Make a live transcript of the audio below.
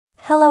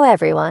Hello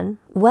everyone,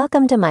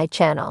 welcome to my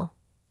channel.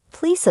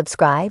 Please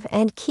subscribe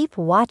and keep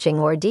watching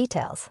more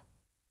details.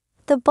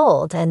 The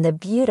bold and the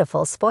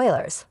beautiful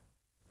spoilers.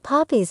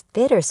 Poppy's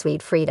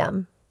bittersweet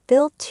freedom,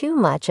 Bill too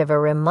much of a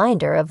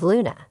reminder of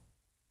Luna.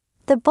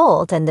 The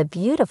bold and the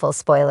beautiful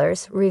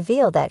spoilers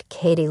reveal that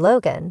Katie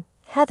Logan,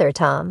 Heather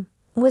Tom,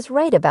 was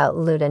right about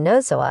Luna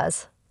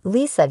Nozowa's,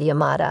 Lisa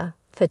Yamada,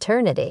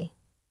 paternity.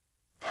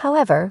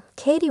 However,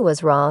 Katie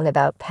was wrong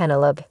about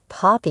Penelope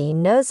Poppy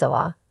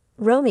Nozowa,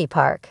 Romy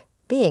Park,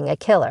 being a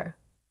killer.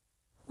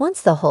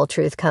 Once the whole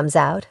truth comes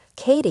out,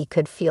 Katie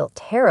could feel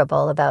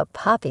terrible about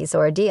Poppy's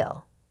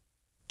ordeal.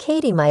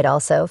 Katie might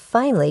also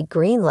finally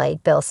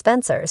greenlight Bill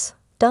Spencer's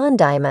Dawn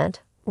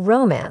Diamond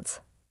romance.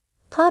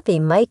 Poppy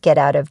might get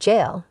out of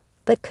jail,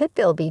 but could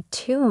Bill be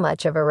too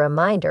much of a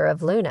reminder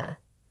of Luna?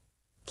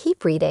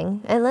 Keep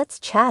reading and let's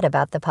chat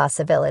about the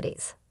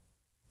possibilities.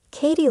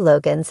 Katie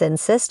Logan's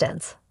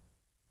insistence.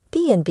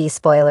 B&B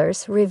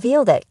spoilers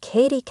reveal that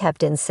Katie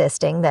kept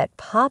insisting that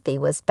Poppy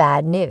was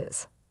bad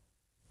news.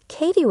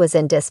 Katie was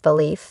in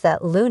disbelief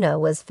that Luna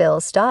was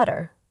Bill's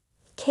daughter.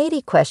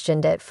 Katie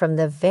questioned it from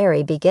the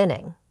very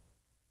beginning.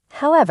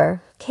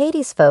 However,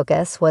 Katie's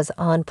focus was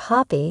on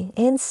Poppy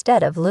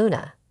instead of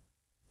Luna.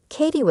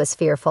 Katie was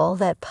fearful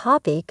that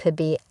Poppy could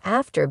be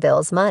after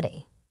Bill's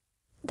money.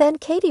 Then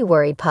Katie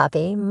worried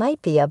Poppy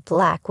might be a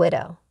black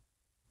widow.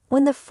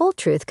 When the full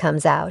truth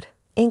comes out,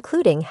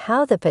 including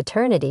how the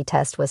paternity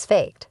test was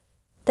faked,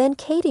 then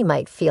Katie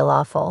might feel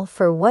awful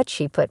for what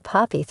she put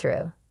Poppy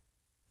through.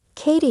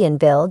 Katie and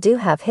Bill do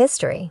have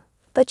history,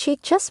 but she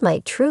just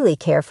might truly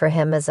care for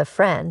him as a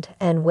friend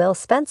and Will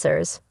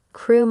Spencer's,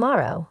 Crew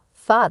Morrow,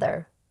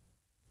 father.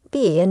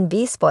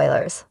 B&B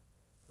spoilers.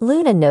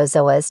 Luna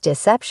Nozowa's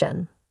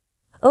deception.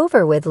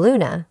 Over with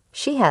Luna,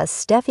 she has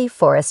Steffi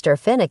Forrester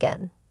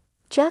Finnegan,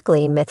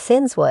 Jacqueline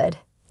McThinswood,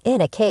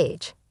 in a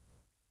cage.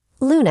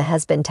 Luna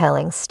has been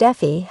telling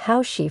Steffi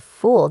how she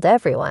fooled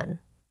everyone.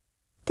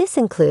 This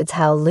includes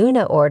how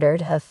Luna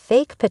ordered a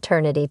fake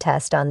paternity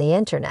test on the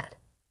internet.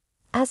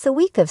 As the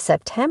week of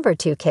September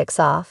 2 kicks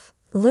off,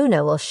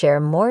 Luna will share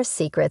more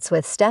secrets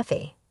with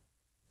Steffi.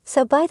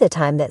 So by the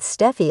time that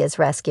Steffi is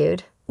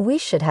rescued, we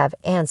should have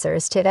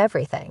answers to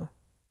everything.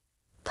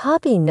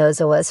 Poppy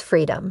Nozowa's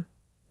freedom.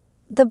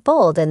 The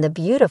bold and the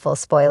beautiful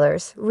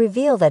spoilers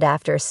reveal that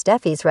after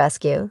Steffi's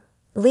rescue,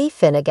 Lee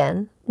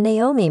Finnegan,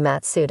 Naomi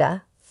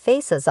Matsuda,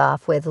 faces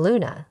off with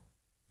Luna.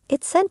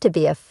 It's said to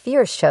be a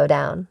fierce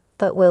showdown,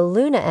 but will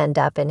Luna end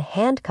up in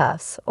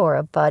handcuffs or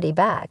a body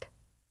bag?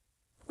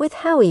 With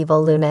how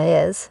evil Luna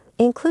is,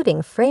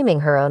 including framing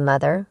her own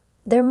mother,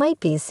 there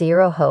might be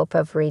zero hope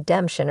of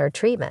redemption or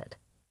treatment.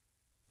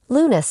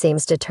 Luna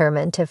seems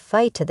determined to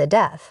fight to the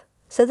death,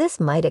 so this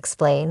might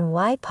explain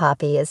why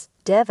Poppy is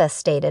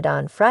devastated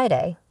on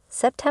Friday,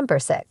 September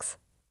 6.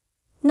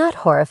 Not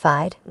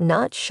horrified,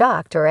 not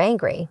shocked or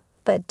angry,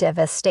 but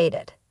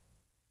devastated.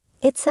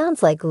 It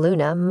sounds like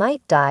Luna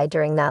might die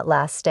during that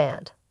last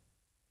stand.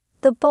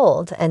 The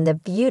bold and the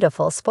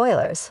beautiful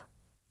spoilers.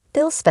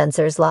 Bill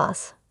Spencer's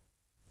loss.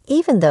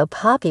 Even though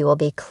Poppy will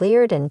be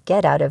cleared and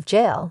get out of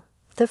jail,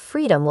 the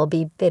freedom will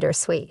be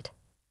bittersweet.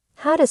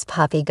 How does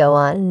Poppy go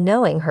on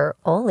knowing her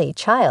only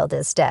child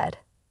is dead?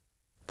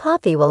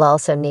 Poppy will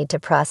also need to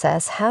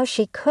process how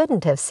she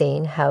couldn't have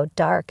seen how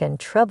dark and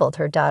troubled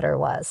her daughter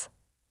was.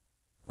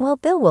 While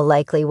Bill will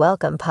likely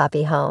welcome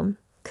Poppy home,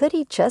 could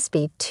he just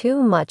be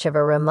too much of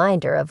a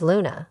reminder of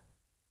Luna?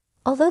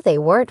 Although they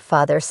weren't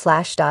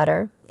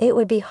father/daughter, it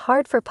would be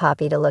hard for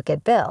Poppy to look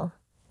at Bill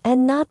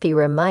and not be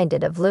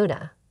reminded of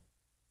Luna.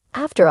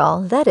 After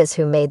all, that is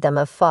who made them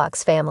a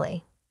Fox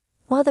family.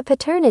 While the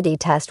paternity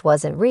test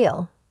wasn't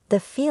real, the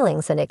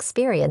feelings and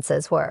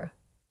experiences were.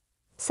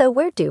 So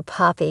where do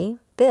Poppy,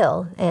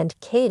 Bill, and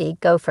Katie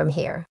go from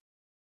here?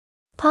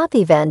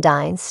 Poppy Van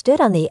Dyne stood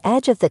on the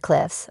edge of the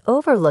cliffs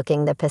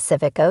overlooking the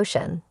Pacific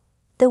Ocean,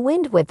 the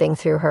wind whipping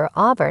through her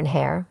auburn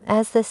hair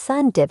as the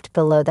sun dipped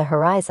below the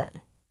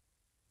horizon.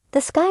 The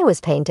sky was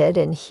painted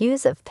in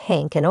hues of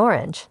pink and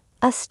orange,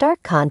 a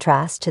stark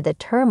contrast to the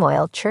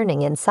turmoil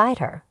churning inside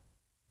her.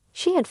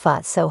 She had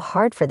fought so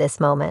hard for this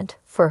moment,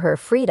 for her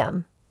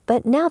freedom,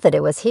 but now that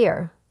it was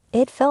here,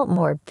 it felt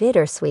more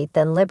bittersweet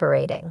than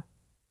liberating.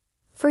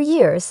 For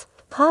years,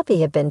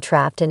 Poppy had been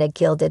trapped in a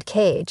gilded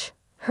cage,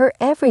 her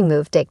every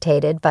move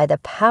dictated by the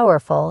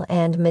powerful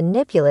and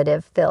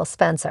manipulative Bill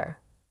Spencer.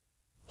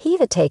 He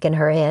had taken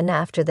her in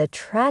after the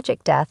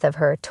tragic death of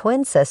her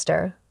twin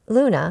sister,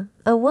 Luna,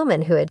 a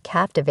woman who had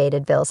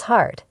captivated Bill's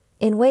heart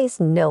in ways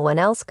no one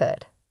else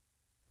could.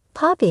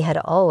 Poppy had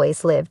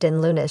always lived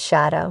in Luna's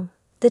shadow,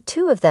 the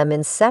two of them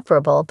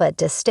inseparable but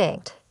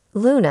distinct,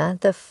 Luna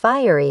the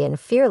fiery and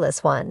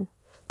fearless one,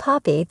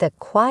 Poppy the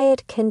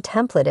quiet,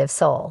 contemplative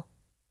soul.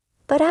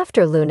 But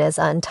after Luna's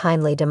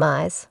untimely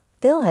demise,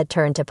 Bill had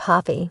turned to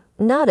Poppy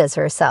not as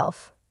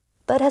herself,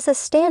 but as a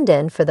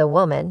stand-in for the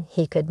woman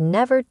he could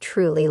never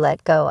truly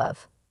let go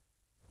of.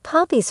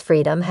 Poppy's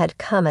freedom had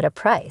come at a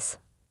price.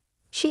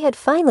 She had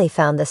finally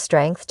found the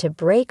strength to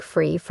break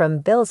free from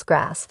Bill's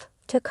grasp,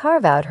 to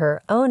carve out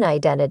her own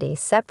identity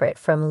separate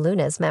from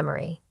Luna's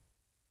memory.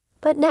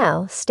 But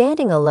now,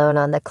 standing alone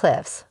on the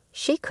cliffs,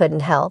 she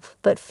couldn't help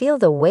but feel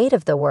the weight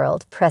of the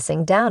world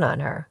pressing down on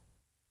her.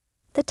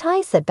 The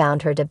ties that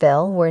bound her to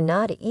Bill were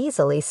not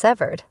easily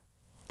severed,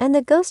 and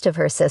the ghost of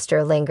her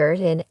sister lingered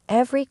in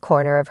every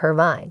corner of her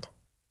mind.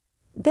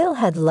 Bill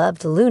had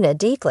loved Luna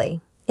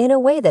deeply, in a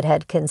way that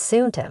had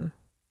consumed him.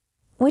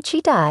 When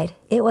she died,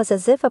 it was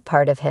as if a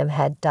part of him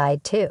had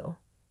died too.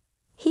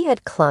 He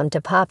had clung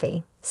to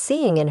Poppy,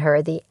 seeing in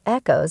her the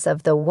echoes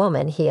of the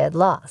woman he had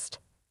lost.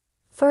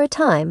 For a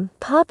time,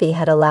 Poppy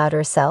had allowed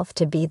herself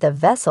to be the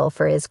vessel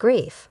for his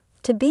grief,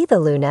 to be the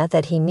Luna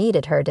that he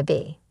needed her to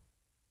be.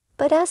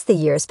 But as the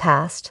years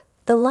passed,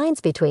 the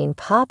lines between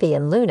Poppy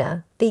and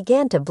Luna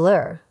began to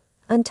blur,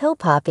 until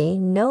Poppy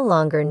no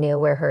longer knew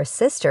where her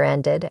sister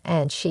ended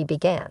and she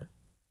began.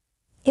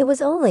 It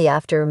was only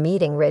after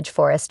meeting Ridge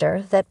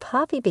Forrester that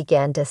Poppy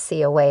began to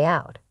see a way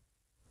out.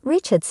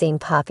 Ridge had seen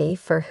Poppy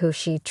for who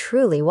she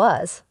truly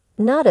was,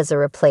 not as a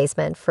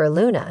replacement for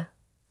Luna,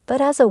 but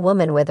as a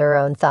woman with her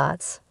own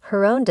thoughts,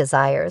 her own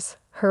desires,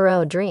 her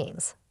own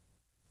dreams.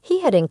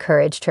 He had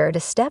encouraged her to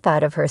step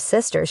out of her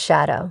sister's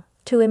shadow,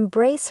 to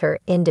embrace her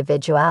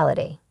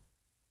individuality.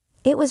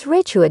 It was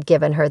Ridge who had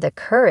given her the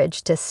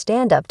courage to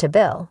stand up to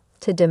Bill,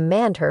 to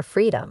demand her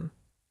freedom.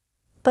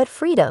 But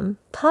freedom,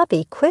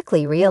 Poppy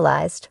quickly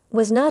realized,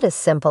 was not as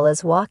simple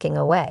as walking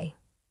away.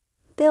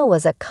 Bill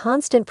was a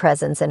constant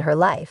presence in her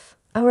life,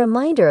 a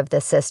reminder of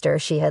the sister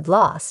she had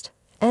lost,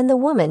 and the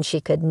woman she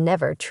could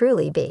never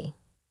truly be.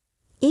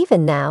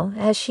 Even now,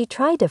 as she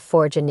tried to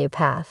forge a new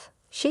path,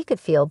 she could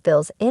feel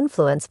Bill's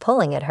influence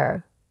pulling at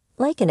her,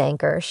 like an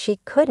anchor she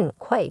couldn't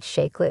quite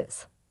shake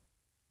loose.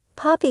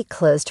 Poppy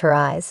closed her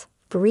eyes,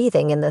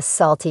 breathing in the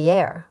salty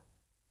air.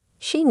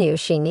 She knew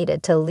she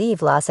needed to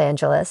leave Los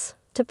Angeles,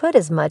 to put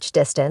as much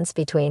distance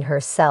between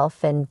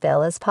herself and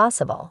Bill as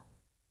possible.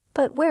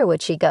 But where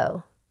would she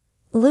go?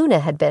 Luna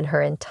had been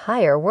her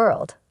entire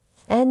world,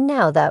 and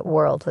now that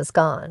world was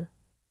gone.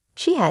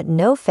 She had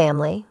no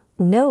family,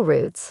 no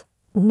roots,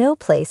 no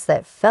place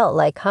that felt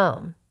like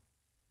home.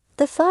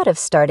 The thought of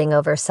starting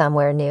over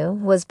somewhere new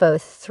was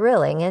both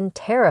thrilling and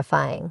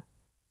terrifying.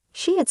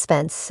 She had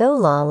spent so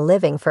long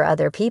living for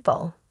other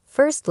people,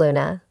 first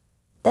Luna,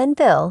 then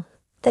Bill,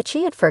 that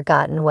she had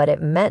forgotten what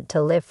it meant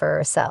to live for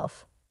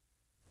herself.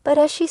 But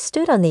as she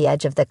stood on the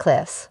edge of the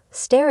cliffs,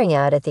 staring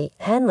out at the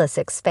endless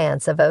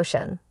expanse of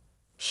ocean,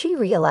 she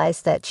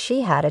realized that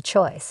she had a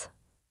choice.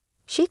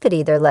 She could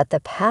either let the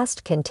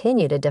past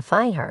continue to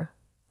define her,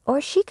 or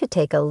she could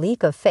take a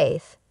leap of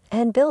faith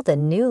and build a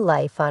new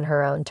life on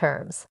her own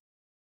terms.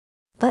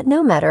 But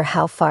no matter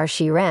how far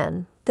she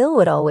ran, Bill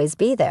would always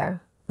be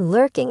there,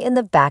 lurking in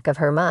the back of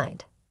her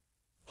mind.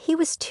 He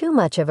was too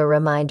much of a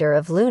reminder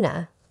of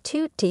Luna,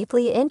 too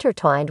deeply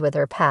intertwined with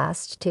her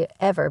past to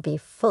ever be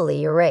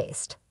fully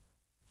erased.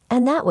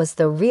 And that was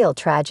the real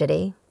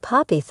tragedy,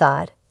 Poppy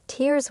thought,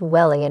 tears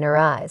welling in her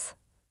eyes.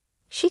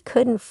 She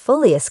couldn't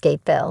fully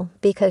escape Bill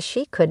because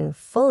she couldn't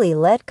fully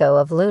let go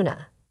of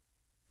Luna.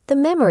 The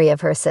memory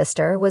of her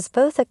sister was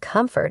both a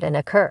comfort and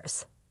a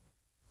curse.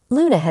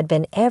 Luna had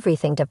been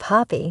everything to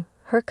Poppy,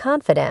 her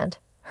confidant,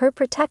 her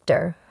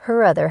protector,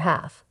 her other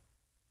half.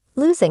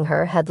 Losing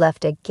her had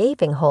left a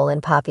gaping hole in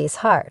Poppy's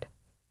heart,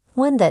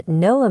 one that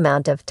no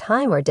amount of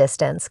time or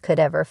distance could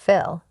ever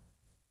fill.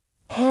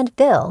 And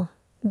Bill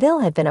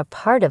had been a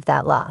part of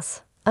that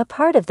loss, a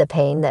part of the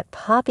pain that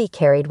Poppy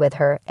carried with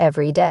her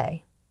every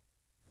day.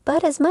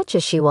 But as much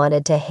as she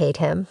wanted to hate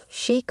him,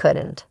 she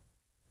couldn't.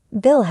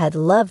 Bill had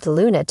loved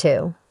Luna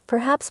too,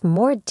 perhaps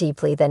more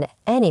deeply than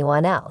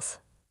anyone else.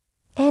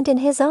 And in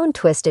his own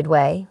twisted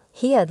way,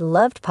 he had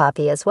loved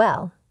Poppy as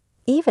well,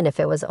 even if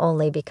it was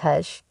only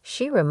because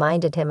she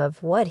reminded him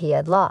of what he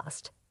had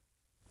lost.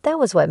 That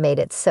was what made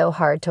it so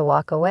hard to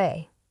walk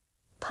away.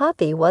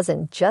 Poppy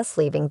wasn't just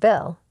leaving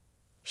Bill.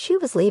 She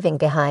was leaving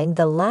behind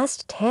the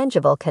last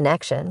tangible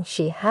connection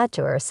she had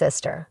to her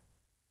sister.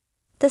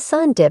 The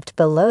sun dipped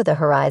below the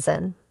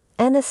horizon,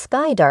 and the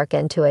sky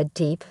darkened to a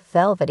deep,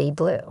 velvety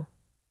blue.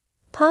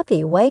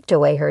 Poppy wiped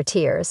away her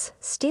tears,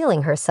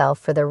 steeling herself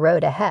for the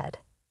road ahead.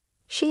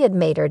 She had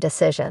made her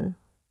decision.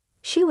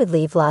 She would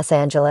leave Los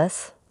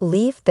Angeles,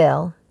 leave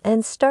Bill,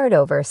 and start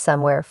over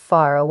somewhere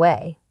far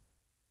away.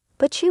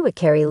 But she would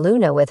carry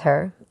Luna with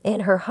her,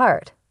 in her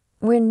heart,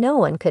 where no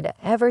one could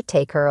ever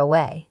take her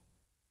away.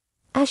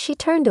 As she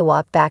turned to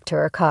walk back to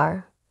her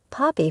car,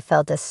 Poppy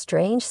felt a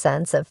strange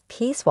sense of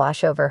peace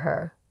wash over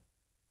her.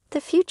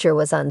 The future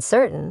was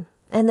uncertain,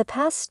 and the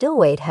past still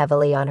weighed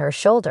heavily on her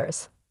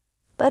shoulders.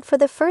 But for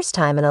the first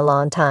time in a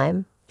long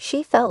time,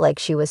 she felt like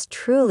she was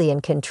truly in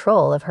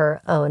control of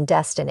her own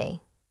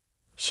destiny.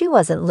 She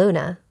wasn't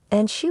Luna,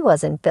 and she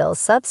wasn't Bill's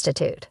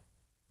substitute.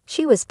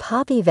 She was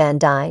Poppy Van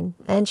Dyne,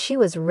 and she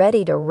was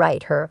ready to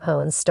write her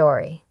own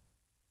story.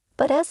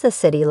 But as the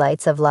city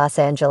lights of Los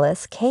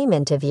Angeles came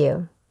into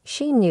view,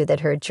 she knew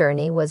that her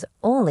journey was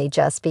only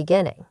just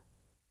beginning.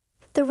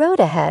 The road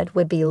ahead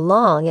would be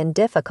long and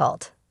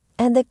difficult,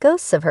 and the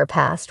ghosts of her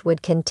past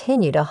would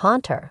continue to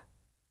haunt her.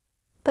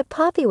 But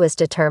Poppy was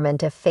determined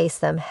to face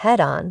them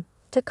head-on,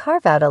 to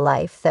carve out a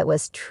life that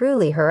was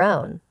truly her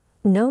own,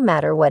 no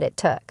matter what it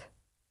took.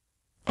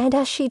 And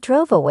as she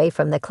drove away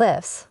from the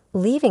cliffs,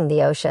 leaving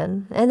the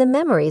ocean and the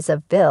memories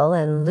of Bill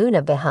and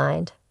Luna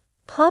behind,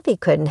 Poppy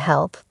couldn't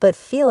help but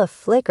feel a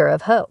flicker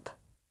of hope.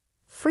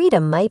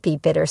 Freedom might be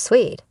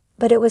bittersweet,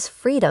 but it was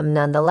freedom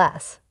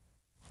nonetheless.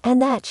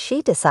 And that,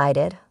 she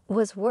decided,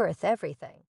 was worth everything.